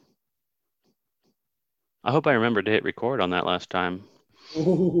I hope I remembered to hit record on that last time.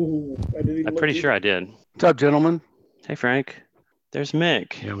 Ooh, I didn't even I'm look pretty either. sure I did. What's up, gentlemen? Hey, Frank. There's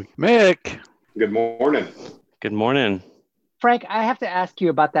Mick. Yeah, Mick. Good morning. Good morning. Frank, I have to ask you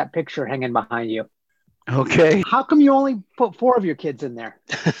about that picture hanging behind you. Okay. How come you only put 4 of your kids in there?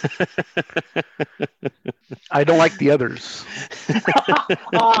 I don't like the others.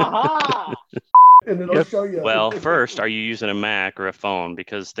 Aha! And it'll Yep. show you. Well, first, are you using a Mac or a phone?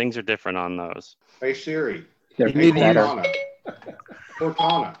 Because things are different on those. Hey Siri. They're You need to use- Cortana.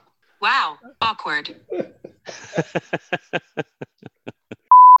 Cortana. Wow, awkward.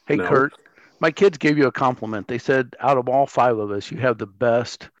 Hey, No. Kurt. My kids gave you a compliment. They said, out of all 5 of us, you have the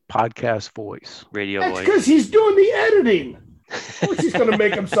best podcast voice. Radio That's voice. because he's doing the editing. Of course he's going to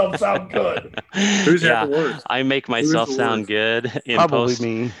make himself sound good. Who's yeah, had the worst? I make myself the sound worst? good in Probably post,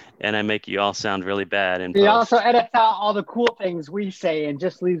 me. and I make you all sound really bad in He post. also edits out all the cool things we say and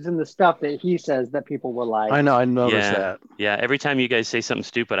just leaves in the stuff that he says that people will like. I know. I noticed Yeah. that. Yeah, every time you guys say something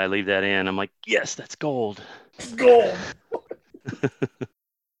stupid, I leave that in. I'm like, yes, that's gold. Gold.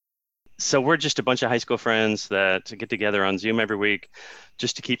 So we're just a bunch of high school friends that get together on Zoom every week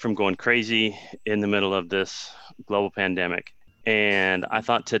just to keep from going crazy in the middle of this global pandemic. And I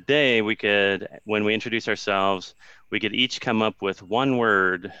thought today we could, when we introduce ourselves, we could each come up with one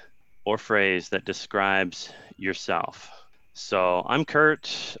word or phrase that describes yourself. So I'm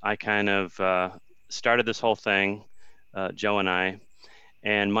Kurt. I kind of started this whole thing, Joe and I.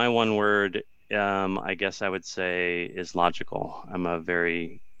 And my one word, I guess I would say, is logical. I'm a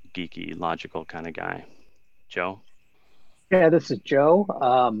very geeky, logical kind of guy. Joe? Yeah, this is Joe,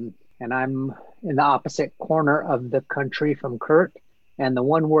 and I'm in the opposite corner of the country from Kurt. And the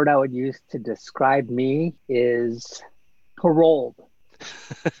one word I would use to describe me is paroled.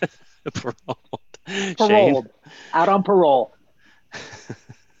 Paroled. Shane? Paroled. Out on parole.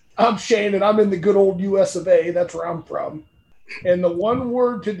 I'm Shane, and I'm in the good old US of A. That's where I'm from. And the one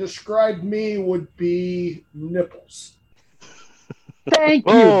word to describe me would be nipples. Thank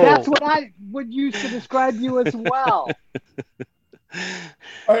you. Whoa. That's what I would use to describe you as well.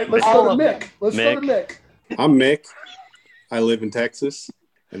 All right, let's All go of to them. Mick. Let's go to Mick. I'm Mick. I live in Texas.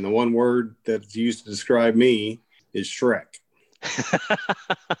 And the one word that's used to describe me is Shrek.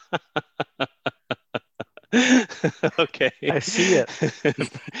 Okay. I see it.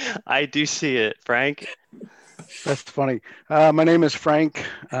 I do see it. Frank? That's funny. My name is Frank.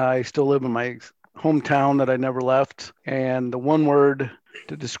 I still live in my hometown that I never left. And the one word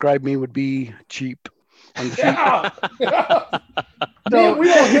to describe me would be cheap. I'm cheap. Yeah. Man,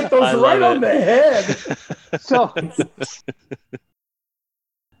 we all hit I those love right it. on the head. So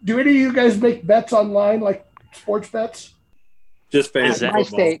Do any of you guys make bets online, like sports bets? Just Is fantasy that- my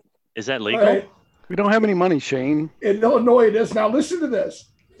football. state. Is that All legal? right. We don't have any money, Shane. In Illinois, it is. Now, listen to this.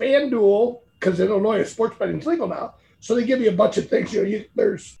 FanDuel, because Illinois sports betting is legal now, so they give you a bunch of things.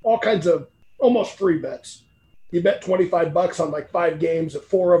 There's all kinds of almost free bets. You bet $25 on like 5 games. If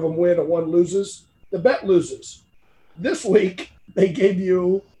 4 of them win and 1 loses, the bet loses. This week, they gave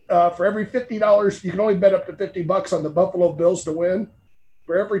you, for every $50, you can only bet up to $50 on the Buffalo Bills to win.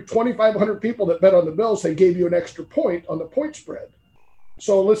 For every 2,500 people that bet on the Bills, they gave you an extra point on the point spread.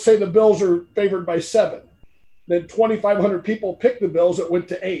 So let's say the Bills are favored by 7. Then 2,500 people picked the Bills, it went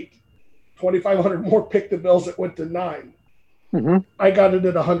to 8. 2,500 more picked the Bills, it went to 9. Mhm. I got it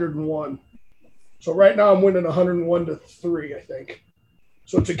at 101. So right now I'm winning 101 to 3, I think.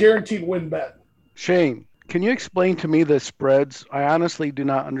 So it's a guaranteed win bet. Shane, can you explain to me the spreads? I honestly do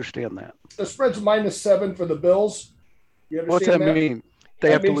not understand that. The spread's -7 for the Bills. You What's understand that mean? They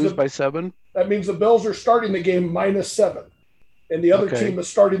That have to means lose the- by 7? That means the Bills are starting the game -7, and the other Okay. team is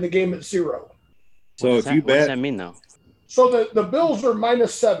starting the game at 0. So What if does you that- what does bet, that mean, though? So the Bills are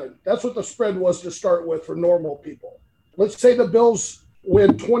 -7. That's what the spread was to start with for normal people. Let's say the Bills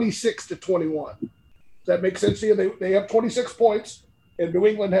win 26 to 21. Does that make sense to you? They have 26 points, and New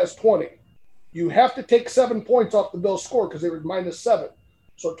England has 20. You have to take 7 points off the Bills' score because they were -7.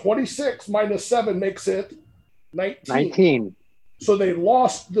 So 26 -7 makes it 19. 19. So they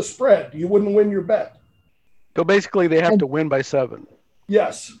lost the spread. You wouldn't win your bet. So basically, they have And- to win by 7.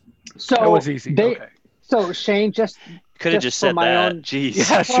 Yes. So That was easy. They, Okay. So Shane, just Could have Just just for said my that. own- Jeez.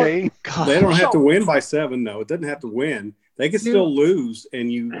 Yeah, Shane. God. they don't have to So- win by 7, though. It doesn't have to win. They can still lose,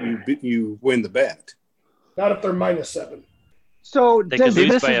 and you win the bet. Not if they're -7. so They does could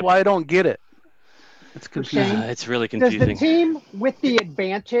lose This by is a- why I don't get it. It's confusing. It's really does the confusing. team with the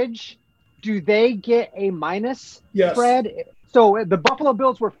advantage, do they get a minus Yes. spread? So the Buffalo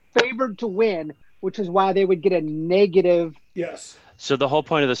Bills were favored to win, which is why they would get a negative Yes. So the whole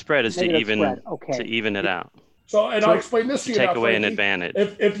point of the spread is to negative even spread. Okay. to even it out. So, and I'll explain this to you take now, away an Frankie.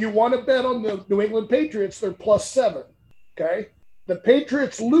 advantage. If you want to bet on the New England Patriots, they're +7. Okay. The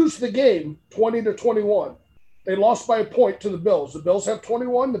Patriots lose the game 20-21. They lost by a point to the Bills. The Bills have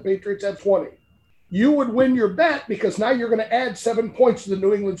 21. The Patriots have 20. You would win your bet because now you're going to add 7 points to the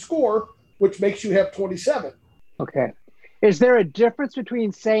New England score, which makes you have 27. Okay. Is there a difference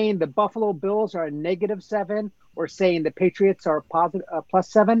between saying the Buffalo Bills are a -7 or saying the Patriots are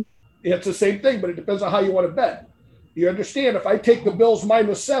 +7? It's the same thing, but it depends on how you want to bet. You understand? If I take the Bills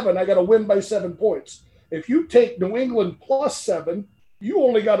 -7, I got to win by 7 points. If you take New England +7, you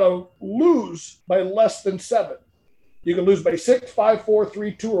only got to lose by less than 7. You can lose by 6, 5, 4,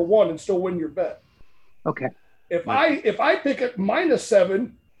 3, 2, or 1 and still win your bet. Okay. If I pick it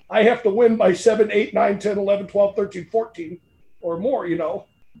 -7, I have to win by 7, 8, 9, 10, 11, 12, 13, 14 or more,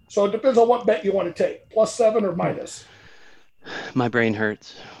 So it depends on what bet you want to take, +7 or minus. My brain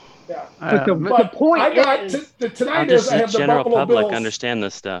hurts. Yeah. But the point I got is, tonight How does is I the have the general Buffalo public Bills. understand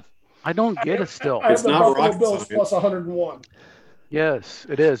this stuff? I don't get it still. I have It's the not Buffalo rocket Bills science. +101. Yes,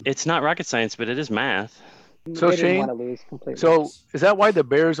 it is. It's not rocket science, but it is math. So, they didn't Shane, want to lose completely. So is that why the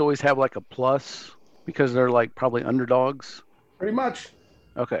Bears always have like a plus? Because they're like probably underdogs? Pretty much.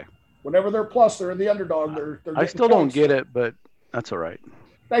 Okay. Whenever they're plus, they're the underdog. They're I still don't get it, but that's all right.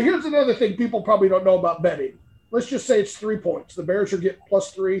 Now, here's another thing people probably don't know about betting. Let's just say it's 3 points. The Bears are getting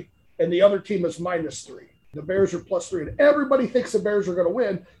 +3, and the other team is -3. The Bears are +3, and everybody thinks the Bears are going to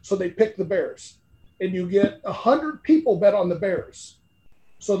win, so they pick the Bears. And you get 100 people bet on the Bears.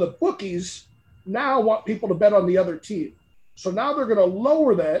 So the bookies now want people to bet on the other team. So now they're going to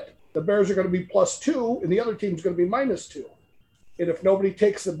lower that. The Bears are going to be +2, and the other team's going to be -2. And if nobody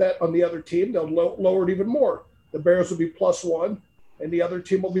takes the bet on the other team, they'll lower it even more. The Bears will be +1, and the other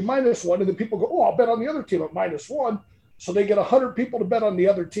team will be -1. And then people go, oh, I'll bet on the other team at -1. So they get 100 people to bet on the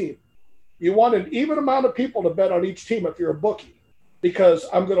other team. You want an even amount of people to bet on each team if you're a bookie, because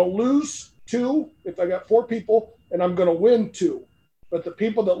I'm going to lose 2 if I got 4 people, and I'm going to win 2. But the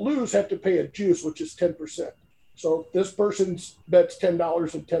people that lose have to pay a juice, which is 10%. So if this person's bets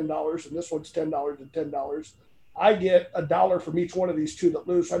 $10 and $10, and this one's $10 and $10. I get $1 from each one of these 2 that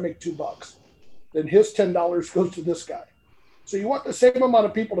lose. So I make $2. Then his $10 goes to this guy. So you want the same amount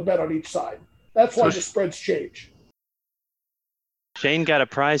of people to bet on each side. That's why the spreads change. Shane got a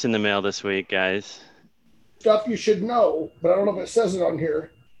prize in the mail this week, guys. Stuff you should know, but I don't know if it says it on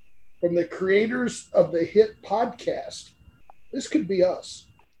here. From the creators of the hit podcast. This could be us.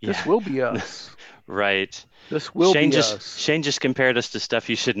 This will be us. Right. This will Shane be just, us. Shane just compared us to Stuff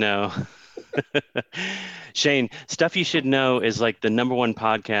You Should Know. Shane, Stuff You Should Know is like the #1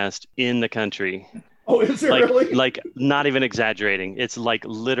 podcast in the country. Oh, is it Like, really? like not even exaggerating. It's like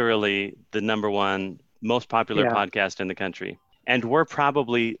literally the #1 most popular podcast in the country. And we're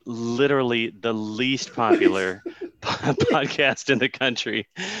probably literally the least popular podcast in the country.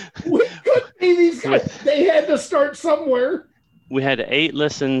 We could be these guys. They had to start somewhere. We had 8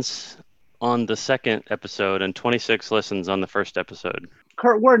 listens on the second episode and 26 listens on the first episode.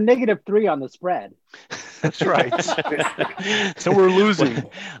 Kurt, we're -3 on the spread. That's right. So we're losing.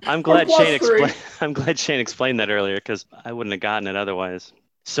 I'm glad Or Shane +3. I'm glad Shane explained that earlier because I wouldn't have gotten it otherwise.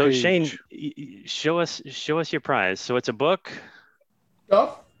 So Page. Shane, show us your prize. So it's a book.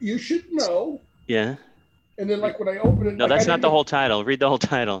 Stuff you should know. Yeah. And then, like when I open it, No, like, that's I not the didn't- whole title. Read the whole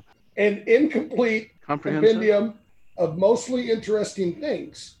title. An incomplete Comprehensive. compendium of mostly interesting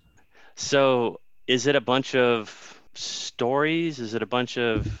things. So is it a bunch of stories? Is it a bunch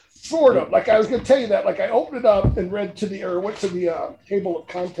of Sort of. Like I was going to tell you that. Like I opened it up and went to the table of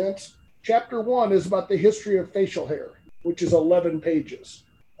contents. Chapter 1 is about the history of facial hair, which is 11 pages.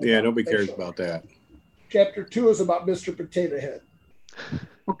 Yeah, nobody cares Facial. about that. Chapter 2 is about Mr. Potato Head.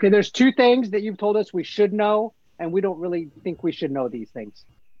 Okay, there's 2 things that you've told us we should know, and we don't really think we should know these things.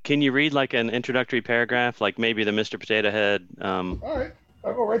 Can you read like an introductory paragraph, like maybe the Mr. Potato Head All right.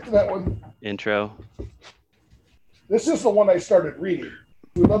 I'll go right to that one. intro? This is the one I started reading.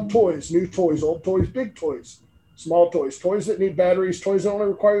 We love toys, new toys, old toys, big toys, small toys, toys that need batteries, toys that only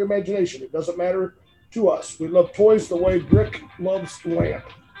require your imagination. It doesn't matter to us. We love toys the way Brick loves lamp.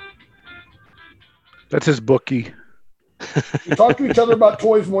 That's his bookie. We talk to each other about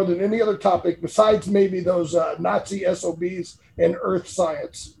toys more than any other topic, besides maybe those Nazi SOBs and Earth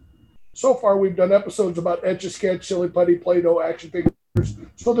science. So far, we've done episodes about Etch-a-Sketch, Silly Putty, Play-Doh, action figures.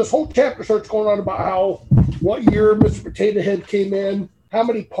 So this whole chapter starts going on about what year Mr. Potato Head came in, how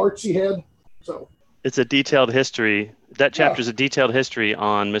many parts he had. So It's a detailed history. That chapter is a detailed history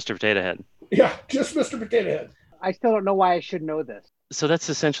on Mr. Potato Head. yeah, just Mr. Potato Head. I still don't know why I should know this. So that's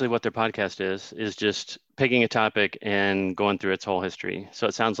essentially what their podcast is just picking a topic and going through its whole history. So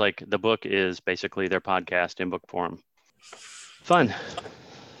it sounds like the book is basically their podcast in book form. Fun.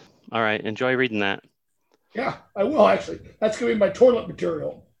 All right. Enjoy reading that. Yeah, I will actually. That's going to be my toilet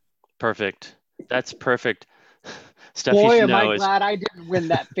material. Perfect. That's perfect. Stuff Boy, you should am know I glad I didn't win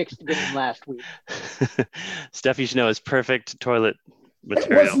that fixed game last week. Stuff you should know is perfect toilet It was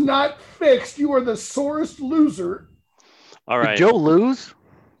material. not fixed. You are the sorest loser. All Did right. Joe lose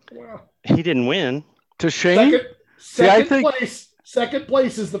Wow. He didn't win. to Shane? Second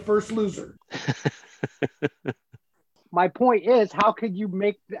place is the first loser. My point is, how could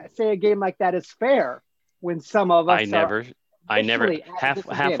you say a game like that is fair when some of us I never literally at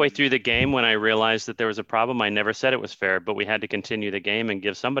the halfway beginning. through the game when I realized that there was a problem, I never said it was fair, but we had to continue the game and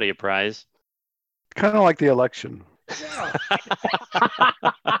give somebody a prize. Kind of like the election. Yeah.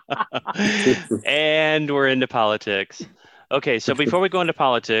 And we're into politics. Okay, so before we go into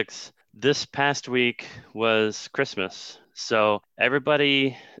politics, this past week was Christmas. So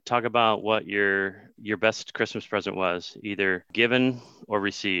everybody talk about what your best Christmas present was, either given or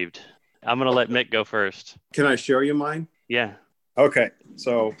received. I'm going to let Mick go first. Can I show you mine? Yeah, Okay.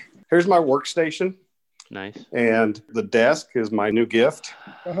 So here's my workstation, nice. and the desk is my new gift.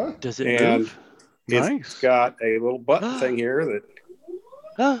 Uh-huh. Does it And move? It's Nice. got a little button thing here that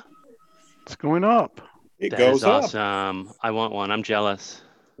Ah, It's going up. it that goes is up. awesome. I want one. I'm jealous.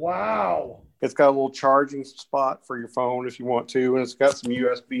 Wow. It's got a little charging spot for your phone if you want to, and it's got some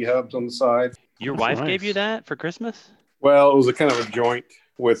USB hubs on the side. Your That's wife nice. gave you that for Christmas? Well, it was a kind of a joint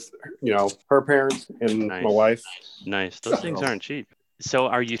with, her parents and Nice. my wife. Nice. Those things aren't cheap. So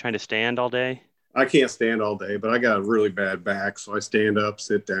are you trying to stand all day? I can't stand all day, but I got a really bad back, so I stand up,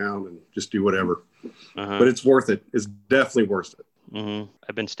 sit down, and just do whatever. Uh-huh. But it's worth it. It's definitely worth it.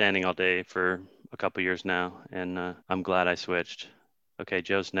 I've been standing all day for a couple years now, and I'm glad I switched. Okay,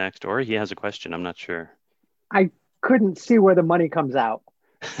 Joe's next, or he has a question. I'm not sure. Couldn't see where the money comes out.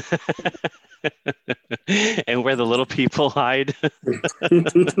 And where the little people hide.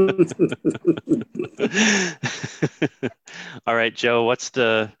 All right, Joe, what's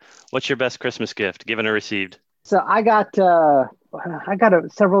your best Christmas gift, given or received? So I got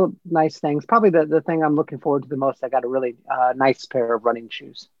several nice things. Probably the thing I'm looking forward to the most. I got a really nice pair of running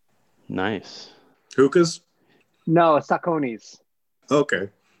shoes. Nice. Hookahs? No, Saucony's. Okay.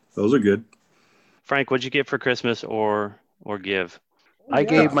 Those are good. Frank, what'd you get for Christmas or give? I Yeah.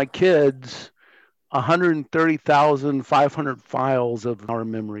 gave my kids 130,500 files of our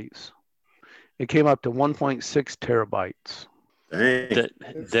memories. It came up to 1.6 terabytes. Dang.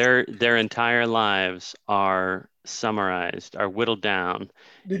 Their entire lives are summarized, are whittled down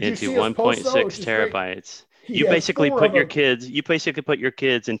Did you into see his post, though? 1.6 Which is great. terabytes. He You has basically 4 put of your them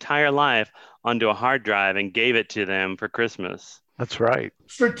kids' entire life onto a hard drive and gave it to them for Christmas. That's right.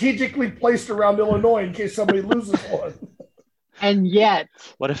 strategically placed around Illinois in case somebody loses one. And yet,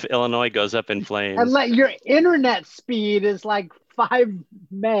 What if Illinois goes up in flames? your internet speed is like 5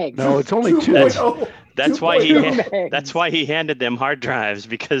 megs. No, it's only 2. 2.0. That's why he 2.0. megs. that's why he handed them hard drives,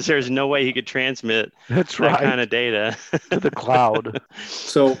 because there's no way he could transmit That's that right. kind of data. To the cloud.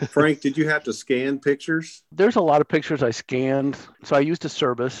 So, Frank, did you have to scan pictures? There's a lot of pictures I scanned. So I used a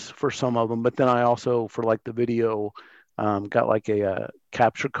service for some of them, but then I also, for like the video, got like a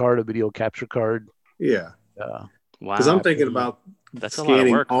capture card, a video capture card. Yeah. Wow. Because I'm thinking about That's a lot of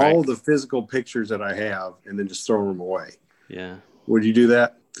scanning work, all Frank. the physical pictures that I have and then just throwing them away. Yeah. Would you do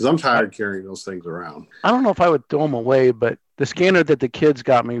that? Because I'm tired of carrying those things around. I don't know if I would throw them away, but the scanner that the kids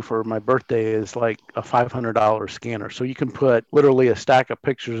got me for my birthday is like a $500 scanner. So you can put literally a stack of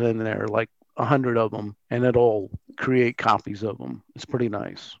pictures in there, like 100 of them, and it'll create copies of them. It's pretty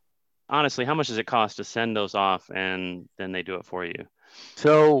nice. Honestly, how much does it cost to send those off and then they do it for you?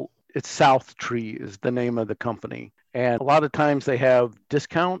 So it's South Tree is the name of the company. And a lot of times they have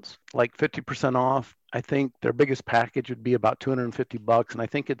discounts, like 50% off. I think their biggest package would be about $250, and I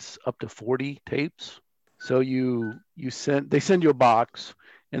think it's up to 40 tapes. So they send you a box,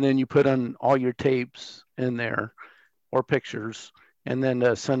 and then you put in all your tapes in there or pictures, and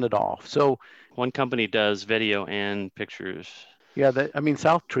then send it off. So One company does video and pictures. yeah,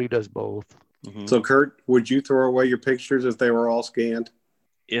 South Tree does both. Mhm. So, Kurt, would you throw away your pictures if they were all scanned?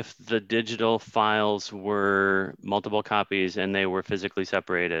 If the digital files were multiple copies and they were physically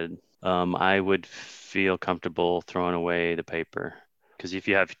separated, I would feel comfortable throwing away the paper. Because if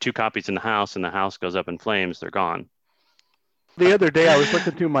you have 2 copies in the house and the house goes up in flames, they're gone. The other day I was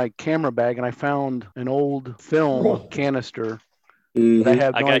looking through my camera bag and I found an old film canister, but I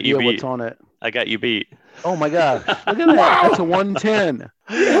have I no got you idea what's beat. on it. I got you beat. Oh my gosh. Look at that. Wow. That's a 110.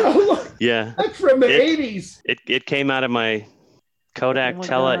 Yeah, look, Yeah. that's from the It- 80s. It came out of my Kodak Oh my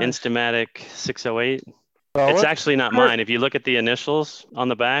Tele gosh. Instamatic 608. Well, It's let's- actually not mine. If you look at the initials on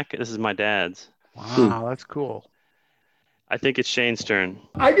the back, this is my dad's. Wow, that's cool. I think it's Shane's turn.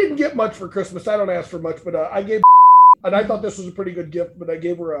 I didn't get much for Christmas. I don't ask for much, but I gave, and I thought this was a pretty good gift, but I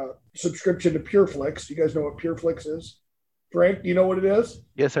gave her a subscription to PureFlix. You guys know what PureFlix is? Frank, do you know what it is?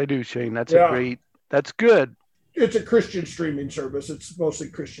 Yes, I do, Shane. That's Yeah. that's good. It's a Christian streaming service. It's mostly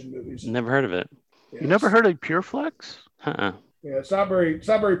Christian movies. Never heard of it. You never heard of PureFlex? Uh-uh. Yeah, it's not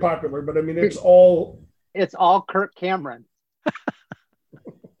very popular, but I mean, it's all. It's all Kirk Cameron.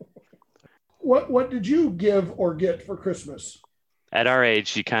 What did you give or get for Christmas? At our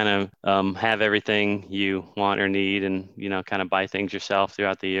age, you kind of have everything you want or need, and kind of buy things yourself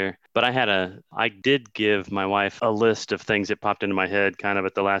throughout the year. But I did give my wife a list of things that popped into my head kind of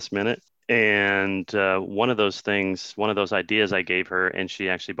at the last minute. And one of those ideas I gave her, and she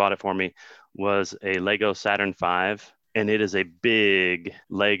actually bought it for me, was a Lego Saturn V. And it is a big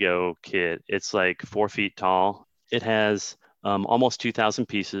Lego kit. It's like 4 feet tall. It has almost 2,000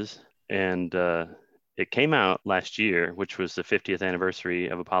 pieces. And it came out last year, which was the 50th anniversary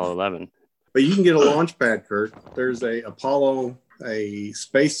of Apollo 11. But you can get a launch pad, Kurt. There's a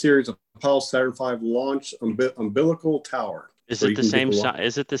space series Apollo Saturn V launch umbilical tower. Is it the same size?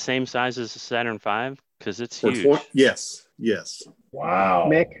 Is it the same size as the Saturn V? Because it's huge. Yes. Wow.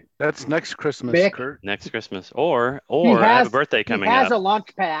 Mick. That's next Christmas, Mick. Kurt. Next Christmas, or I have a birthday coming He has up. a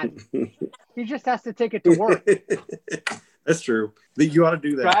launch pad. He just has to take it to work. That's true. You ought to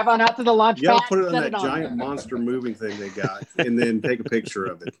do that. Drive on out to the launch You got pad. to put it on set that giant monster moving thing they got, and then take a picture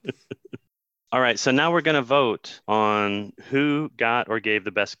of it. All right, so now we're going to vote on who got or gave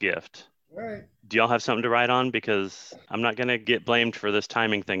the best gift. All right. Do y'all have something to write on? Because I'm not going to get blamed for this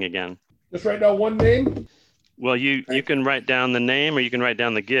timing thing again. Just write down one name. Well, you can write down the name, or you can write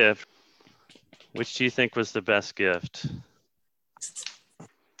down the gift. Which do you think was the best gift?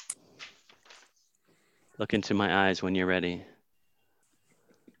 Look into my eyes when you're ready.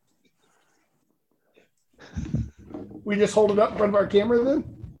 We just hold it up in front of our camera then?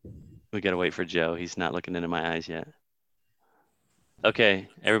 We got to wait for Joe. He's not looking into my eyes yet. Okay,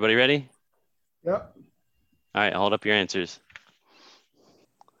 everybody ready? Yep. All right, hold up your answers.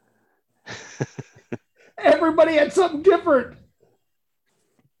 Everybody had something different.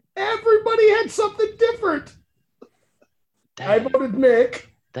 Everybody had something different. I voted Mick.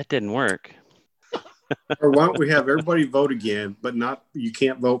 That didn't work. Or why don't we have everybody vote again, but you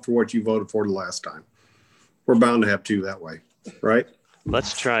can't vote for what you voted for the last time. We're bound to have two that way, right?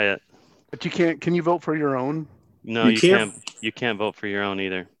 Let's try it. But you can't. Can you vote for your own? No, You can't. You can't vote for your own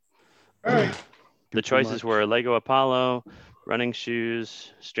either. All right. The choices were Lego Apollo, running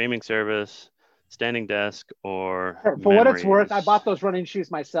shoes, streaming service, standing desk, or For what it's memories. worth, I bought those running shoes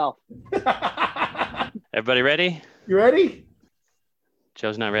myself. Everybody ready? You ready?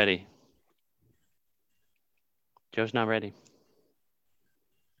 Joe's not ready. Joe's not ready.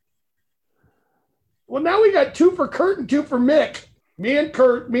 Well, now we got two for Kurt and two for Mick. Me and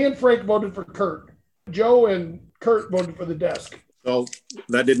Frank voted for Kurt. Joe and Kurt voted for the desk. So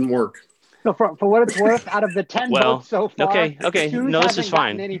that didn't work. So for what it's worth, out of the 10 votes so far, okay. shoes No, this is hasn't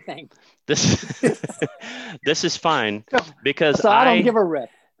gotten fine. anything. This is fine because So I don't give a rip.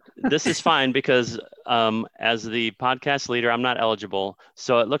 This is fine because as the podcast leader, I'm not eligible.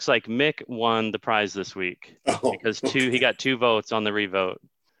 So it looks like Mick won the prize this week because he got 2 votes on the revote.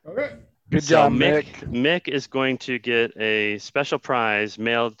 Okay. Good So job, Mick. Mick is going to get a special prize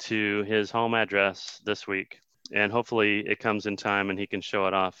mailed to his home address this week. And hopefully it comes in time and he can show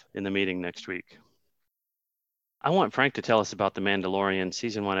it off in the meeting next week. I want Frank to tell us about The Mandalorian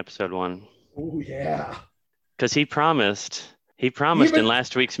Season 1, Episode 1. Oh, yeah. Because he promised in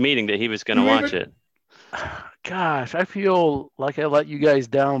last week's meeting that he was going to watch it. Gosh, I feel like I let you guys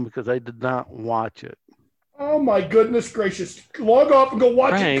down because I did not watch it. Oh, my goodness gracious. Log off and go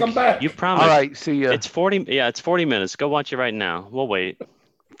watch it. Come back. You promised. All right, see ya. It's 40 minutes. Go watch it right now. We'll wait.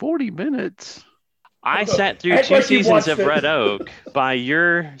 40 minutes. I sat through Act 2 like you seasons watched of it. Red Oak by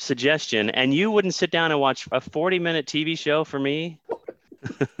your suggestion, and you wouldn't sit down and watch a 40-minute TV show for me?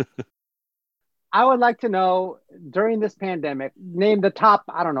 I would like to know, during this pandemic, name the top,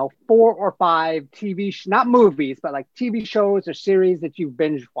 4 or 5 TV, not movies, but like TV shows or series that you've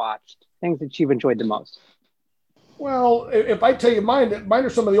binge watched, things that you've enjoyed the most. Well, if I tell you mine are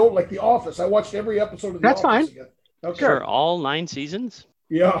some of the old, like The Office. I watched every episode of The That's Office fine. again. Okay. For all 9 seasons?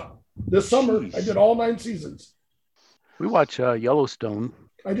 Yeah. This summer, Jeez. I did all 9 seasons. We watch Yellowstone.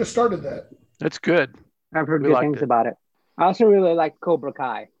 I just started that. That's good. I've heard We good liked things it. about it. I also really like Cobra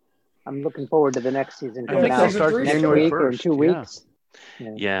Kai. I'm looking forward to the next season I coming think out season 3 next started week or in 1st, 2 yeah. weeks.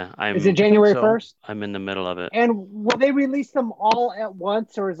 Yeah, Is it January so. 1st? I'm in the middle of it. And will they release them all at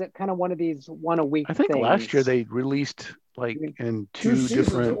once, or is it kind of one of these one a week I think things? last year they released like in Two two seasons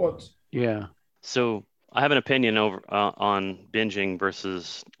different. at once. Yeah. So I have an opinion over on binging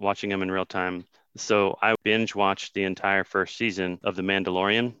versus watching them in real time. So I binge watched the entire first season of The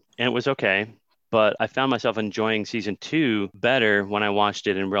Mandalorian, and it was okay. But I found myself enjoying season 2 better when I watched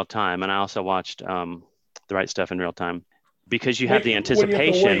it in real time, and I also watched The Right Stuff in real time because you have the When you have to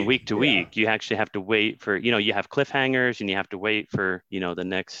anticipation wait. week to Yeah. week. You actually have to wait for, you have cliffhangers and you have to wait for, the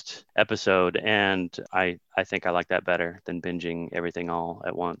next episode. And I think I like that better than binging everything all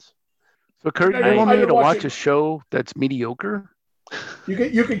at once. So Kurt, I you didn't- want I me didn't to watch watch it. a show that's mediocre?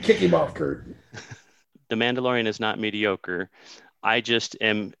 You can kick him off, Kurt. The Mandalorian is not mediocre. I just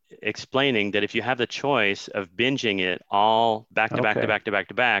am explaining that if you have the choice of binging it all back to back to Okay. back to back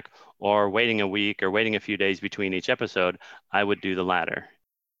to back, or waiting a week or waiting a few days between each episode, I would do the latter.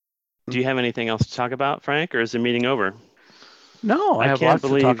 Do you have anything else to talk about, Frank, or is the meeting over? No, I have can't lots to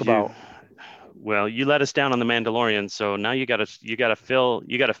believe talk you. about. Well, you let us down on the Mandalorian, so now you gotta fill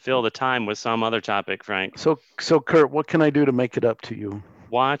the time with some other topic, Frank. So Kurt, what can I do to make it up to you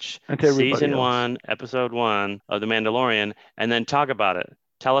Watch and to everybody season else? 1, episode 1 of the Mandalorian, and then talk about it.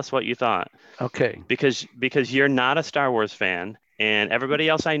 Tell us what you thought, Okay. because you're not a Star Wars fan, and everybody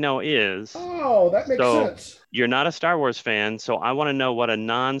else I know is. Oh, that makes So- sense. You're not a Star Wars fan, so I want to know what a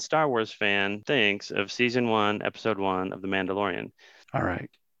non-Star Wars fan thinks of season 1, episode 1 of the Mandalorian. All right.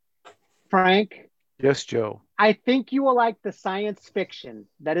 Frank, Yes, Joe. I think you will like the science fiction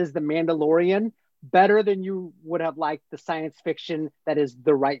that is The Mandalorian better than you would have liked the science fiction that is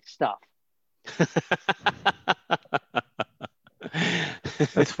The Right Stuff.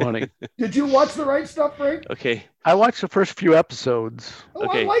 That's funny. Did you watch The Right Stuff, Frank? Okay. I watched the first few episodes. Oh,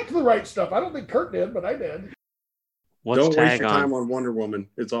 Okay. I liked The Right Stuff. I don't think Kurt did, but I did. What's Don't waste tag your on? time on Wonder Woman.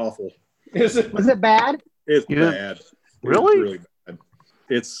 It's awful. Is it? Was it bad? It's You didn't- bad. It's Really? really bad.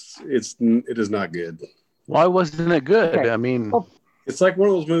 It is not good. Why wasn't it good? Okay. I mean, Well, It's like one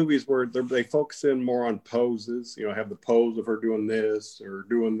of those movies where they focus in more on poses. Have the pose of her doing this or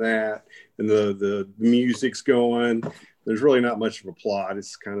doing that, and the music's going. There's really not much of a plot.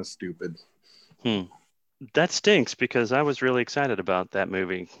 It's kind of stupid. That stinks because I was really excited about that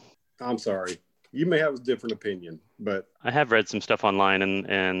movie. I'm sorry. You may have a different opinion, but I have read some stuff online,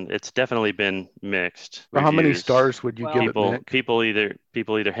 and it's definitely been mixed. how many reviews. stars would you Well, give People it, Nick?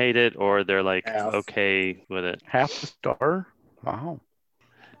 people either hate it or they're like Half. okay with it. Half a star? Wow.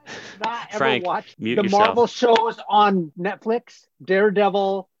 not ever Frank, watched mute the yourself. Marvel shows on Netflix?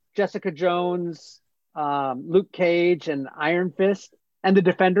 Daredevil, Jessica Jones, Luke Cage, and Iron Fist, and the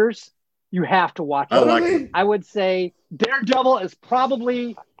Defenders. You have to watch I it. like Really? it. I would say Daredevil is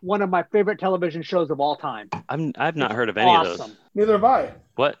probably one of my favorite television shows of all time. I've not heard of any of those. Awesome. Neither have I.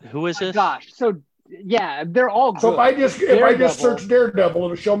 What? Who is My this? gosh. So yeah, they're all good. So if I just Daredevil. search Daredevil,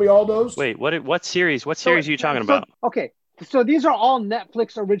 it'll show me all those. Wait, what series? What series are you talking So- about? Okay. So these are all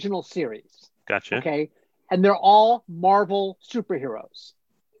Netflix original series. Gotcha. Okay. And they're all Marvel superheroes.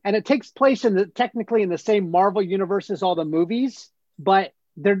 And it takes place technically in the same Marvel universe as all the movies, but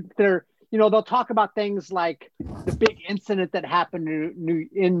they're they'll talk about things like the big incident that happened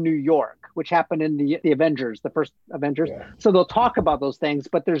in New York, which happened in the Avengers, the first Avengers. Yeah. So they'll talk about those things,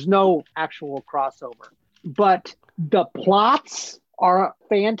 but there's no actual crossover. But the plots are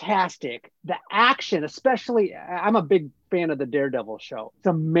fantastic. The action, especially, I'm a big fan of the Daredevil show. It's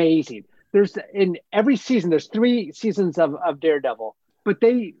amazing. There's in every season, there's 3 seasons of Daredevil. But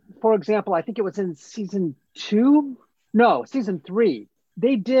for example, I think it was in season 3,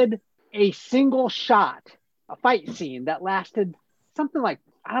 they did a single shot, a fight scene that lasted something like,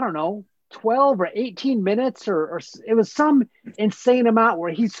 I don't know, 12 or 18 minutes, or it was some insane amount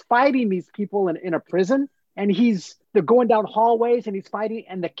where he's fighting these people in a prison, and they're going down hallways and he's fighting,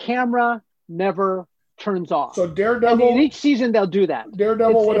 and the camera never turns off. So And Daredevil. in each season they'll do that.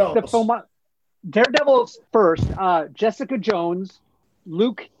 Daredevil. What else? The Daredevil's first, Jessica Jones,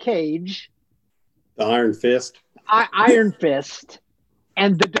 Luke Cage, the Iron Fist. Iron Fist,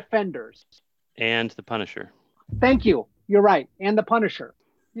 and the Defenders. And the Punisher. Thank you. You're right. And the Punisher.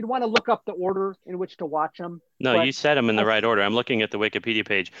 You'd want to look up the order in which to watch them. No, But- you said them in the right order. I'm looking at the Wikipedia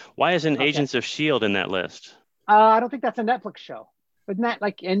page. Why isn't Okay. Agents of S.H.I.E.L.D. in that list? I don't think that's a Netflix show. Isn't that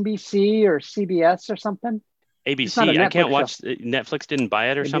like NBC or CBS or something? It's not a ABC. I can't Netflix watch. Netflix didn't buy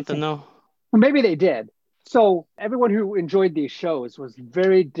it or ABC. something, though? Well, maybe they did. So everyone who enjoyed these shows was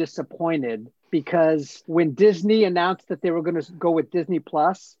very disappointed because when Disney announced that they were going to go with Disney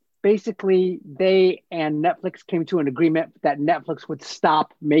Plus, basically they and Netflix came to an agreement that Netflix would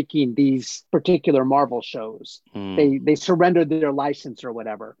stop making these particular Marvel shows. They surrendered their license or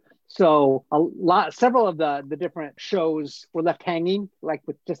whatever. So several of the different shows were left hanging, like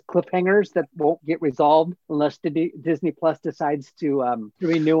with just cliffhangers that won't get resolved unless Disney Plus decides to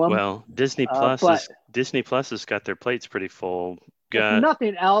renew them. Well, Disney Plus has got their plates pretty full. If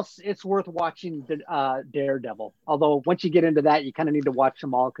nothing else, it's worth watching Daredevil. Although once you get into that, you kind of need to watch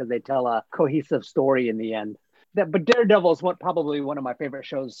them all because they tell a cohesive story in the end. But Daredevil is probably one of my favorite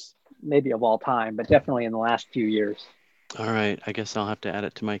shows, maybe of all time, but definitely in the last few years. All right, I guess I'll have to add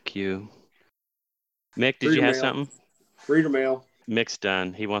it to my queue. Mick, did you have something? Reader mail. Mick's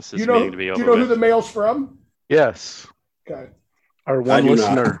done. He wants this meeting to be over. Do you know who the mail's from? Yes. Okay. Our one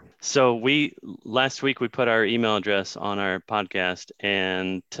listener. So last week we put our email address on our podcast,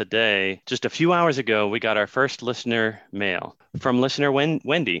 and today, just a few hours ago, we got our first listener mail from listener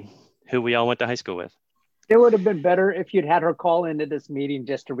Wendy, who we all went to high school with. It would have been better if you'd had her call into this meeting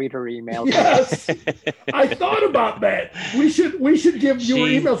just to read her emails. Yes, I thought about that. We should give your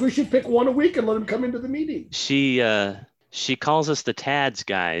emails. We should pick one a week and let them come into the meeting. She calls us the TADS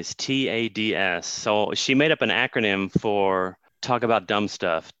guys, TADS. So she made up an acronym for Talk About Dumb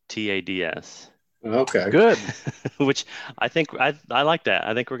Stuff, TADS. Okay, good. Which I think I like that.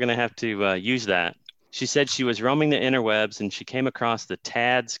 I think we're going to have to use that. She said she was roaming the interwebs and she came across the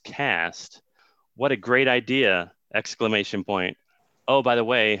TADS cast. What a great idea! ! Oh, by the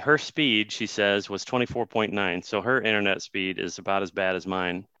way, her speed, she says, was 24.9. So her internet speed is about as bad as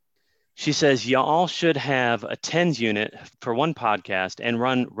mine. She says, y'all should have a TENS unit for one podcast and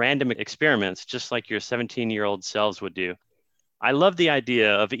run random experiments just like your 17-year-old selves would do. I love the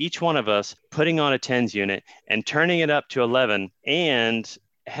idea of each one of us putting on a TENS unit and turning it up to 11 and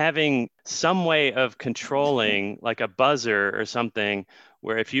having some way of controlling like a buzzer or something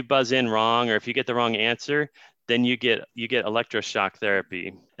where if you buzz in wrong or if you get the wrong answer, then you get electroshock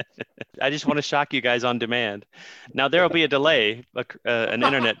therapy. I just want to shock you guys on demand. Now there will be a delay, an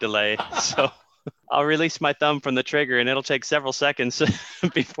internet delay. So I'll release my thumb from the trigger and it'll take several seconds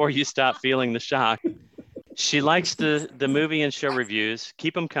before you stop feeling the shock. She likes the movie and show reviews.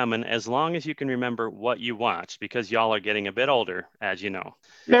 Keep them coming as long as you can remember what you watched because y'all are getting a bit older, as you know.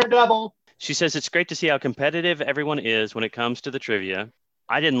 Daredevil. She says it's great to see how competitive everyone is when it comes to the trivia.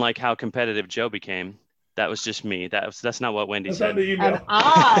 I didn't like how competitive Joe became. That was just me. That's not what Wendy said. And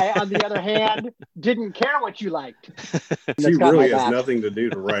I, on the other hand, didn't care what you liked. She really has nothing to do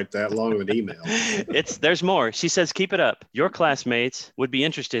to write that long of an email. There's more. She says, keep it up. Your classmates would be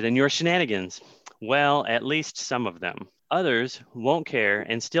interested in your shenanigans. Well, at least some of them. Others won't care,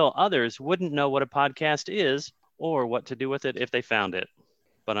 and still others wouldn't know what a podcast is or what to do with it if they found it.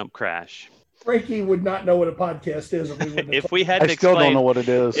 But crash. Frankie would not know what a podcast is if we hadn't I still don't know what it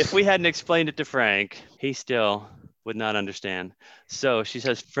is. If we hadn't explained it to Frank, he still would not understand. So she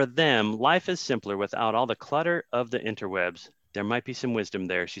says, for them, life is simpler without all the clutter of the interwebs. There might be some wisdom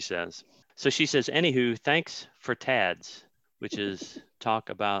there, she says. So she says, anywho, thanks for TADS, which is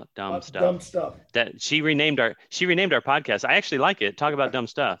Talk About Dumb Stuff. Dumb stuff. That she renamed our podcast. I actually like it. Talk About Dumb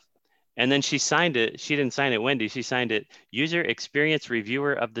Stuff. And then she signed it. She didn't sign it, Wendy. She signed it, User Experience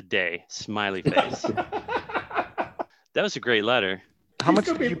Reviewer of the Day, smiley face. That was a great letter. How much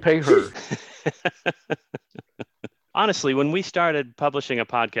did you pay her? Honestly, when we started publishing a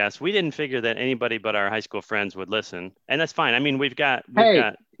podcast, we didn't figure that anybody but our high school friends would listen. And that's fine. I mean, we've got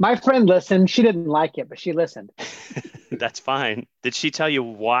my friend listened. She didn't like it, but she listened. That's fine. Did she tell you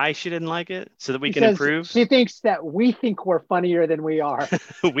why she didn't like it so that we can improve? She thinks that we think we're funnier than we are.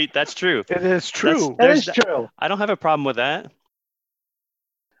 That's true. It is true. That is true. I don't have a problem with that.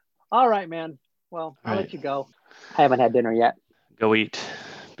 All right, man. Well, I'll let you go. I haven't had dinner yet. Go eat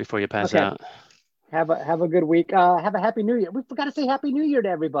before you pass out. Have a good week. Have a happy New Year. We forgot to say Happy New Year to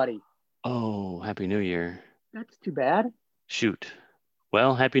everybody. Oh, Happy New Year. That's too bad. Shoot.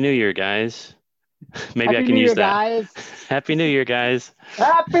 Well, Happy New Year, guys. Maybe Happy I can New use Year, that. Guys. Happy New Year, guys.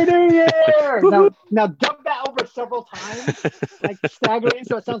 Happy New Year. now dub that over several times, like staggering,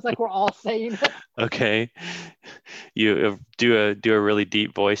 so it sounds like we're all saying it. Okay. You do a really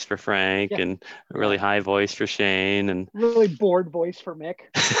deep voice for Frank and a really high voice for Shane and really bored voice for Mick.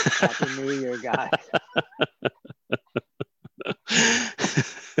 Happy New Year, guys.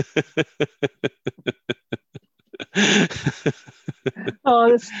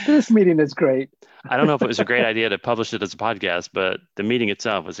 Oh, this meeting is great. I don't know if it was a great idea to publish it as a podcast, but the meeting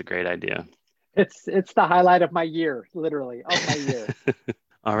itself was a great idea. It's the highlight of my year, literally, of my year.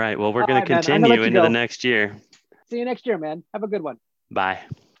 All right. Well, we're going to continue into the next year. See you next year, man. Have a good one. Bye.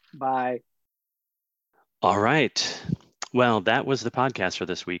 Bye. All right. Well, that was the podcast for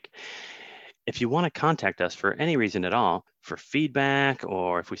this week. If you want to contact us for any reason at all, for feedback,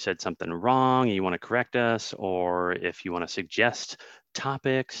 or if we said something wrong and you want to correct us, or if you want to suggest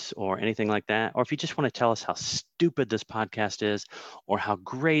topics or anything like that, or if you just want to tell us how stupid this podcast is or how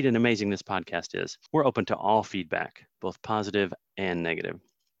great and amazing this podcast is, we're open to all feedback, both positive and negative.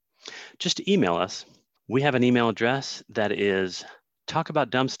 Just email us. We have an email address that is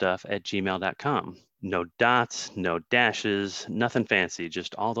talkaboutdumbstuff@gmail.com. No dots, no dashes, nothing fancy,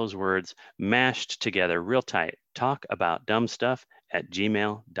 just all those words mashed together real tight.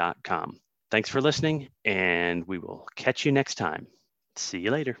 Talkaboutdumbstuff@gmail.com. Thanks for listening, and we will catch you next time. See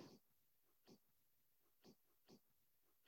you later.